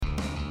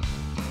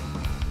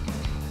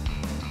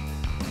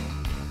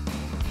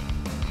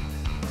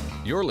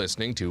You're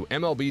listening to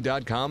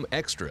MLB.com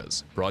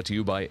Extras, brought to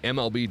you by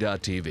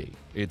MLB.tv.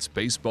 It's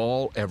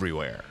baseball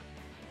everywhere.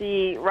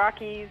 The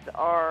Rockies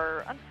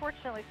are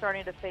unfortunately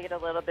starting to fade a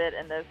little bit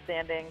in those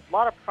standings. A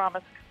lot of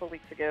promise a couple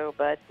weeks ago,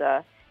 but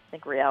I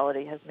think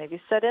reality has maybe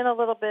set in a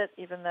little bit,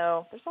 even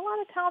though there's a lot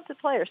of talented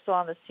players still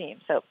on this team.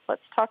 So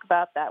let's talk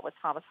about that with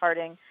Thomas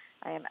Harding.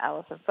 I am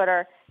Alyson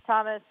Footer.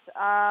 Thomas,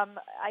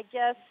 I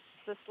guess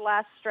this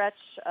last stretch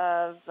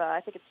of, I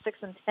think it's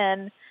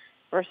 6-10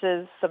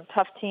 versus some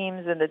tough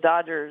teams in the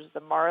Dodgers, the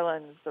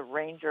Marlins, the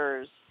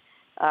Rangers,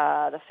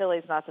 the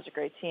Phillies, not such a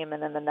great team,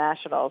 and then the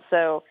Nationals.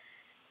 So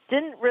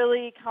didn't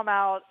really come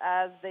out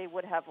as they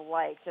would have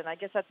liked. And I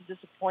guess that's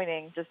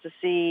disappointing just to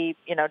see,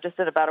 just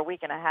in about a week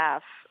and a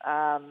half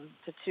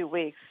to 2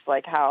 weeks,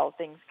 like how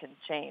things can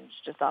change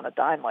just on a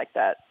dime like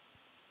that.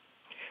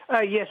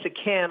 Yes, it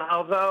can,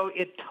 although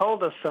it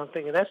told us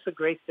something, and that's the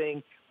great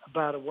thing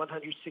about a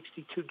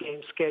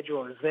 162-game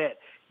schedule is that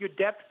your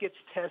depth gets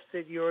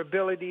tested, your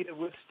ability to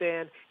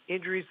withstand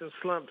injuries and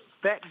slumps,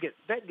 that gets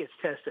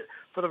tested.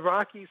 For the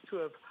Rockies to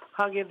have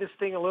hung in this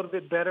thing a little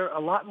bit better, a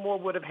lot more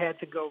would have had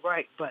to go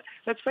right. But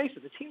let's face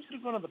it, the teams that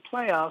are going to the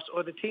playoffs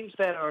or the teams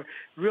that are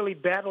really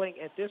battling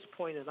at this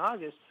point in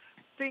August,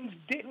 things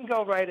didn't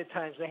go right at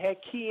times. They had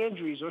key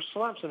injuries or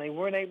slumps, and they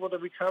weren't able to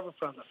recover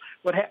from them.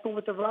 What happened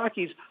with the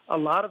Rockies, a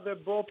lot of their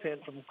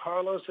bullpen, from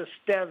Carlos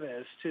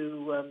Estevez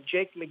to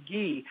Jake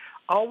McGee,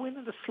 all went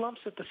into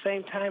slumps at the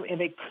same time,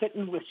 and they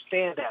couldn't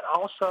withstand that.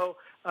 Also,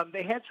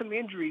 they had some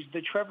injuries.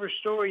 The Trevor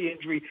Story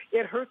injury,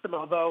 it hurt them,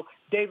 although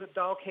David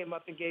Dahl came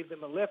up and gave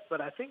them a lift.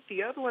 But I think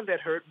the other one that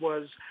hurt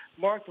was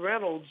Mark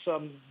Reynolds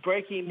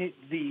breaking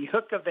the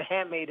hook of the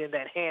hamate in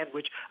that hand,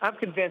 which I'm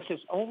convinced is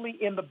only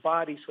in the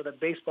body so that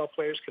baseball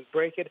players can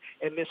break it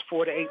and miss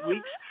 4 to 8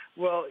 weeks.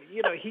 Well,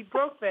 he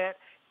broke that.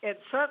 And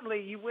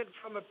suddenly you went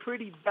from a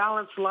pretty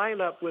balanced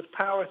lineup with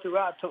power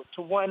throughout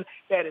to one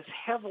that is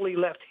heavily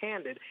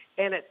left-handed,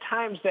 and at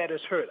times that has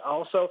hurt.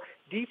 Also,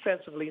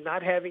 defensively,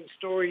 not having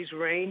Story's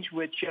range,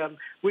 which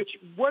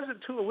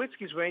wasn't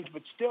Tulowitzki's range,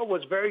 but still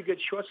was very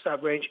good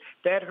shortstop range,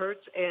 that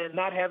hurts. And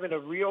not having a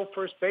real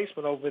first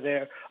baseman over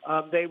there.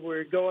 They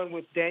were going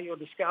with Daniel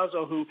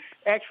Descalzo, who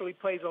actually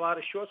plays a lot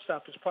of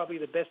shortstop. Is probably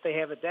the best they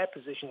have at that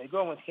position. They're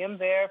going with him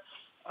there.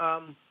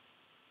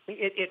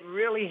 It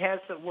really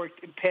hasn't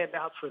worked and panned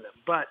out for them.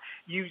 But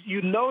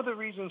you know the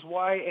reasons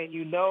why, and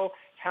you know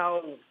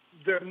how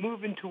they're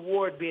moving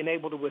toward being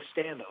able to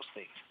withstand those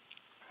things.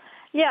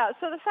 Yeah,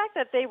 so the fact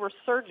that they were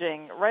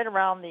surging right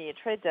around the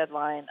trade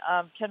deadline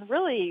can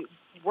really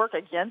work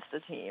against the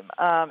team.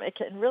 It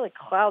can really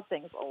cloud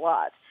things a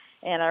lot.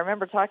 And I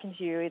remember talking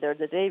to you either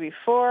the day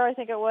before, I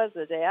think it was,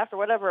 the day after,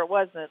 whatever it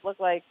was, and it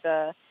looked like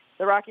the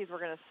Rockies were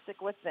going to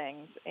stick with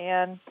things.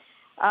 And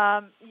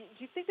do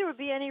you think there would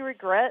be any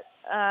regret,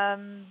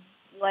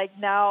 like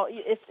now,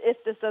 if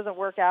this doesn't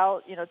work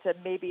out, to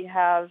maybe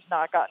have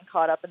not gotten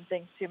caught up in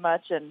things too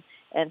much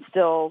and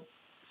still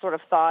sort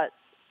of thought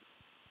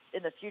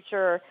in the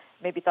future,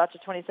 maybe thought to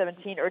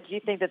 2017, or do you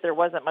think that there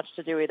wasn't much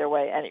to do either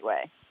way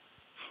anyway?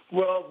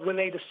 Well, when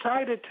they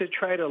decided to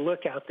try to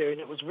look out there, and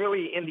it was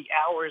really in the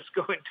hours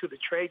going to the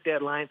trade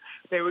deadline,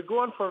 they were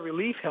going for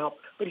relief help.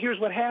 But here's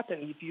what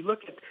happened. If you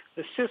look at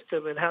the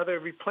system and how they're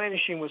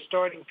replenishing with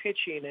starting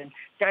pitching and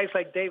guys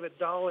like David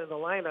Dahl in the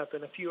lineup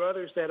and a few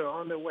others that are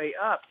on their way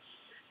up,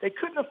 they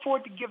couldn't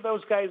afford to give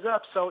those guys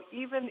up. So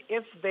even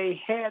if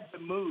they had to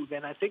move,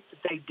 and I think that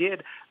they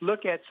did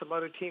look at some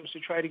other teams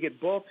to try to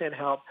get bullpen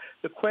help,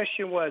 the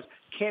question was,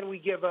 can we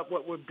give up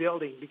what we're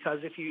building? Because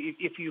if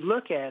you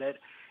look at it,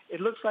 it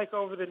looks like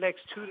over the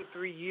next 2 to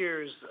 3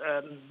 years,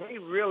 they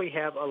really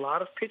have a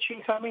lot of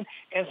pitching coming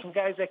and some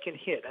guys that can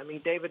hit. I mean,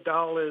 David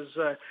Dahl is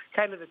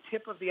kind of the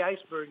tip of the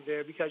iceberg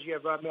there because you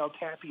have Ramel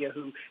Tapia,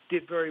 who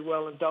did very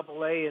well in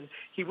Double-A, and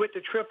he went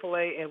to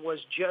Triple-A and was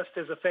just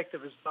as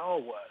effective as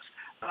Dahl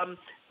was.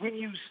 When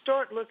you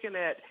start looking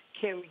at,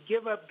 can we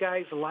give up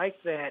guys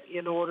like that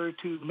in order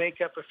to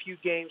make up a few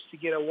games to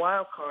get a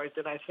wild card,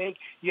 then I think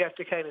you have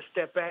to kind of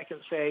step back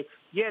and say,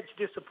 yeah, it's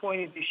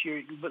disappointing this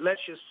year, but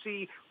let's just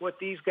see what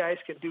these guys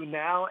can do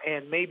now,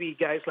 and maybe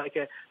guys like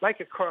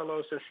a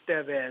Carlos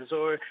Estevez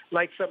or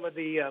like some of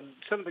the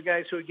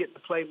guys who are getting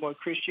to play more,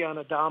 Christian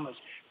Adames.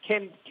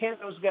 Can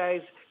those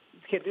guys?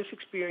 Can this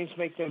experience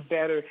make them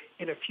better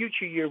in a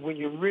future year when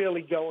you're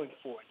really going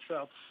for it?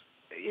 So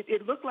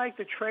it looked like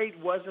the trade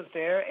wasn't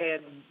there,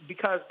 and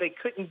because they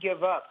couldn't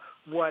give up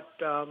what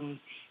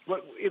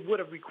it would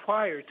have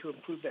required to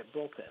improve that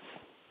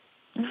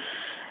bullpen.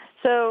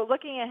 So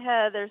looking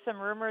ahead, there's some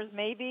rumors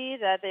maybe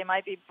that they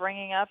might be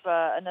bringing up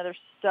another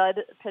stud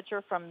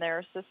pitcher from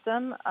their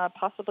system,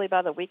 possibly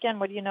by the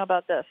weekend. What do you know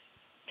about this?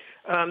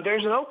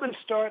 There's an open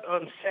start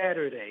on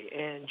Saturday,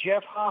 and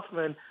Jeff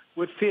Hoffman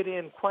would fit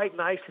in quite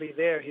nicely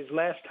there. His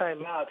last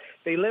time out,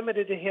 they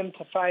limited him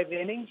to 5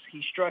 innings.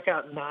 He struck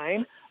out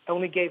 9,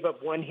 only gave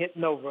up 1 hit,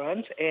 no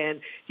runs, and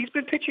he's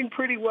been pitching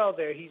pretty well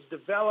there. He's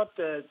developed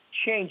a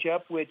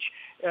changeup, which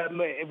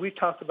we've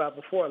talked about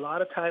before. A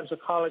lot of times a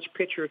college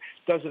pitcher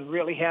doesn't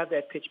really have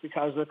that pitch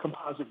because of the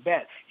composite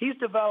bat. He's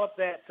developed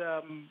that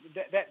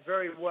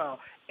very well,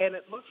 and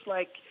it looks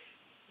like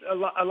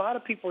a lot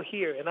of people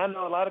here, and I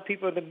know a lot of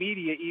people in the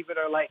media even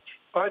are like,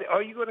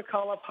 are you going to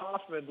call up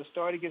Hoffman to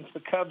start against the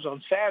Cubs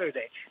on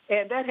Saturday?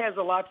 And that has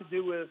a lot to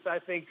do with, I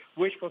think,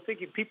 wishful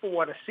thinking. People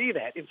want to see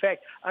that. In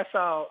fact, I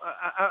saw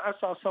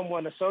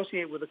someone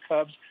associated with the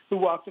Cubs who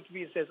walked up to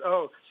me and says,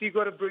 "Oh, so you're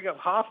going to bring up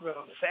Hoffman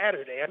on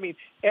Saturday?" I mean,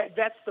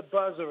 that's the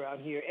buzz around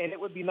here, and it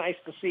would be nice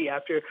to see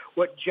after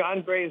what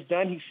John Gray has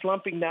done. He's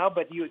slumping now,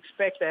 but you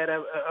expect that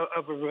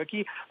of a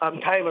rookie.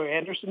 Tyler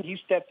Anderson, he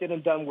stepped in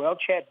and done well.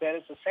 Chad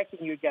Bennett, a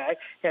second-year guy,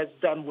 has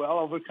done well,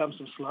 overcome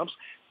some slumps.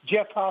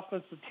 Jeff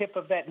Hoffman's the tip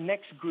of that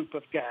next group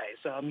of guys.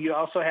 You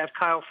also have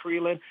Kyle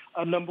Freeland,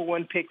 a number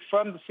one pick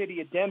from the city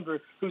of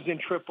Denver, who's in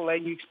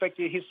AAA. You expect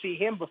to see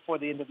him before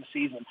the end of the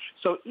season.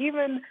 So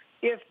even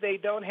if they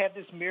don't have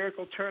this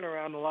miracle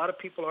turnaround, a lot of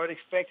people aren't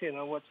expecting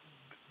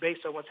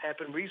based on what's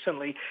happened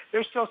recently,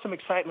 there's still some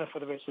excitement for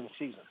the rest of the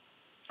season.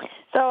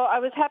 So I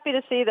was happy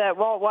to see that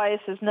Walt Weiss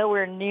is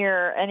nowhere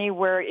near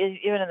anywhere,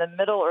 even in the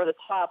middle or the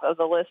top of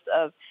the list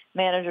of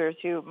managers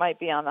who might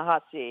be on the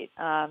hot seat.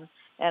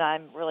 And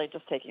I'm really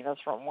just taking this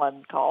from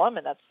one column,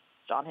 and that's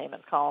John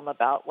Heyman's column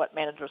about what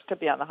managers could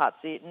be on the hot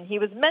seat. And he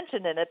was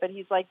mentioned in it, but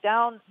he's like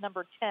down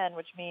number 10,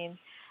 which means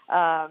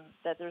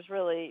that there's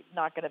really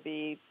not going to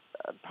be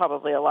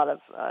probably a lot of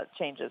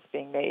changes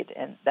being made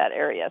in that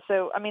area.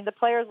 So, I mean, the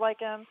players like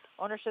him.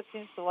 Ownership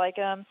seems to like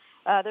him.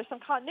 There's some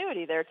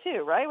continuity there,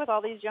 too, right? With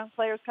all these young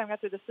players coming up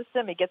through the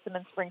system, he gets them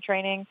in spring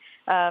training.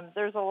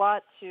 There's a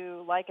lot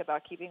to like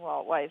about keeping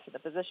Walt Weiss in the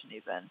position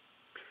he's in.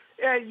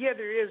 Yeah,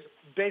 there is,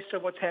 based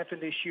on what's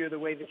happened this year, the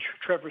way that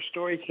Trevor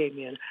Story came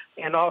in,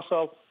 and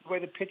also the way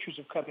the pitchers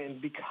have come in,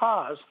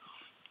 because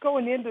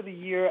going into the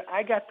year,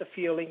 I got the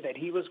feeling that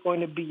he was going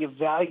to be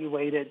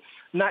evaluated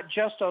not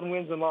just on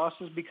wins and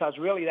losses, because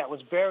really that was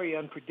very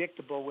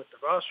unpredictable with the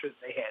roster that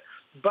they had,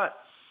 but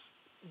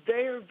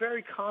they are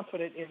very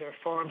confident in their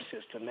farm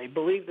system. They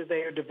believe that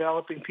they are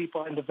developing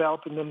people and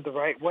developing them the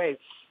right way.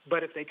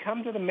 But if they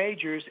come to the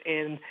majors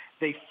and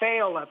they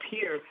fail up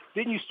here,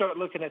 then you start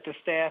looking at the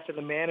staff and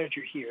the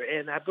manager here.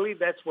 And I believe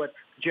that's what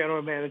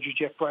General Manager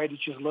Jeff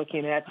Bridich is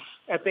looking at.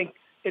 I think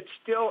it's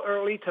still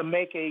early to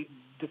make a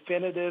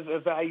definitive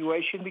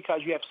evaluation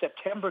because you have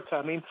September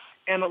coming,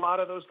 and a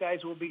lot of those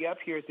guys will be up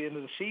here at the end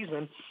of the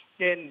season.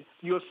 And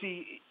you'll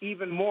see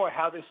even more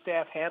how the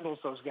staff handles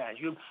those guys.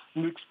 You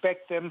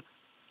expect them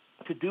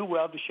to do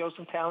well, to show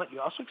some talent.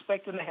 You also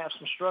expect them to have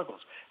some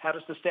struggles. How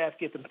does the staff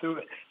get them through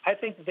it? I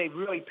think that they've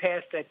really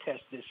passed that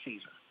test this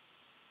season.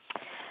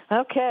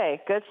 Okay,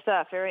 good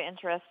stuff. Very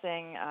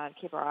interesting.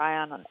 Keep our eye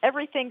on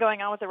everything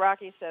going on with the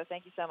Rockies. So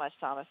thank you so much,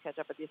 Thomas. Catch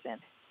up with you soon.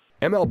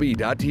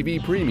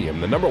 MLB.tv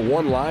Premium, the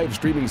 #1 live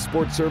streaming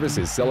sports service,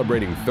 is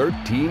celebrating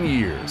 13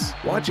 years.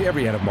 Watch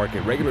every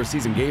out-of-market regular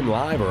season game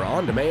live or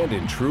on demand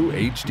in true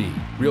HD.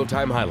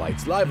 Real-time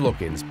highlights, live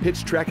look-ins,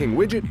 pitch tracking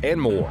widget, and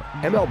more.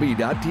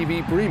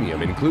 MLB.tv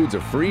Premium includes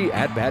a free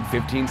At-Bat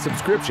 15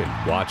 subscription.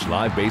 Watch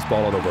live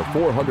baseball on over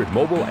 400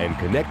 mobile and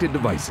connected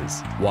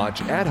devices.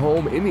 Watch at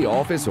home, in the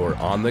office, or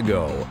on the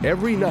go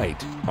every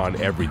night on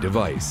every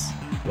device.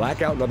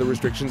 Blackout and other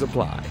restrictions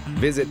apply.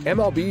 Visit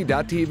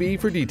MLB.tv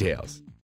for details.